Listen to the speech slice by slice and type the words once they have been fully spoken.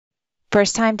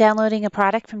First time downloading a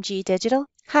product from GE Digital?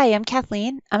 Hi, I'm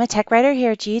Kathleen. I'm a tech writer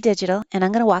here at GE Digital, and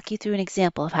I'm going to walk you through an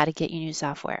example of how to get your new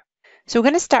software. So we're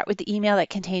going to start with the email that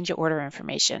contains your order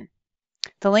information.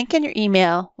 The link in your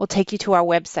email will take you to our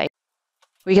website,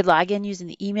 where you can log in using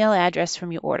the email address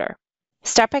from your order.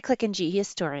 Start by clicking GE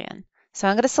Historian. So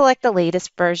I'm going to select the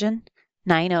latest version,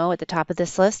 9.0 at the top of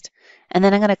this list, and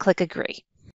then I'm going to click Agree.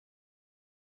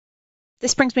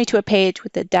 This brings me to a page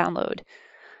with the download.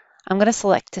 I'm going to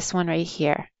select this one right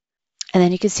here, and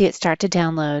then you can see it start to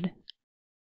download.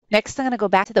 Next, I'm going to go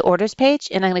back to the orders page,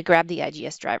 and I'm going to grab the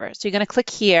IGS driver. So you're going to click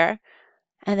here,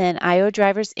 and then IO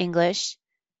drivers English,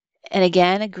 and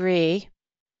again, agree.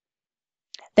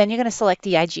 Then you're going to select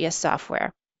the IGS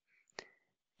software.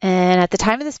 And at the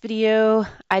time of this video,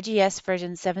 IGS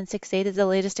version 768 is the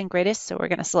latest and greatest, so we're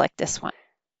going to select this one.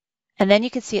 And then you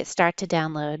can see it start to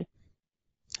download.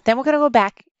 Then we're going to go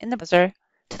back in the browser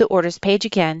to the orders page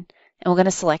again, and we're going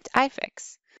to select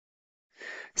iFix.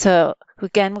 So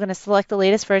again, we're going to select the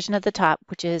latest version at the top,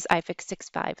 which is iFix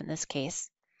 6.5 in this case.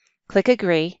 Click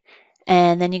Agree,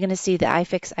 and then you're going to see the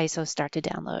iFix ISO start to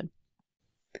download.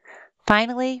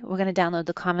 Finally, we're going to download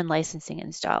the Common Licensing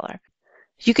Installer.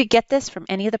 You could get this from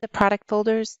any of the product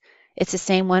folders. It's the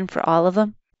same one for all of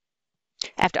them.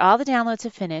 After all the downloads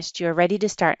have finished, you're ready to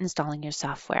start installing your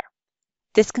software.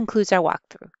 This concludes our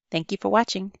walkthrough. Thank you for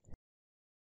watching.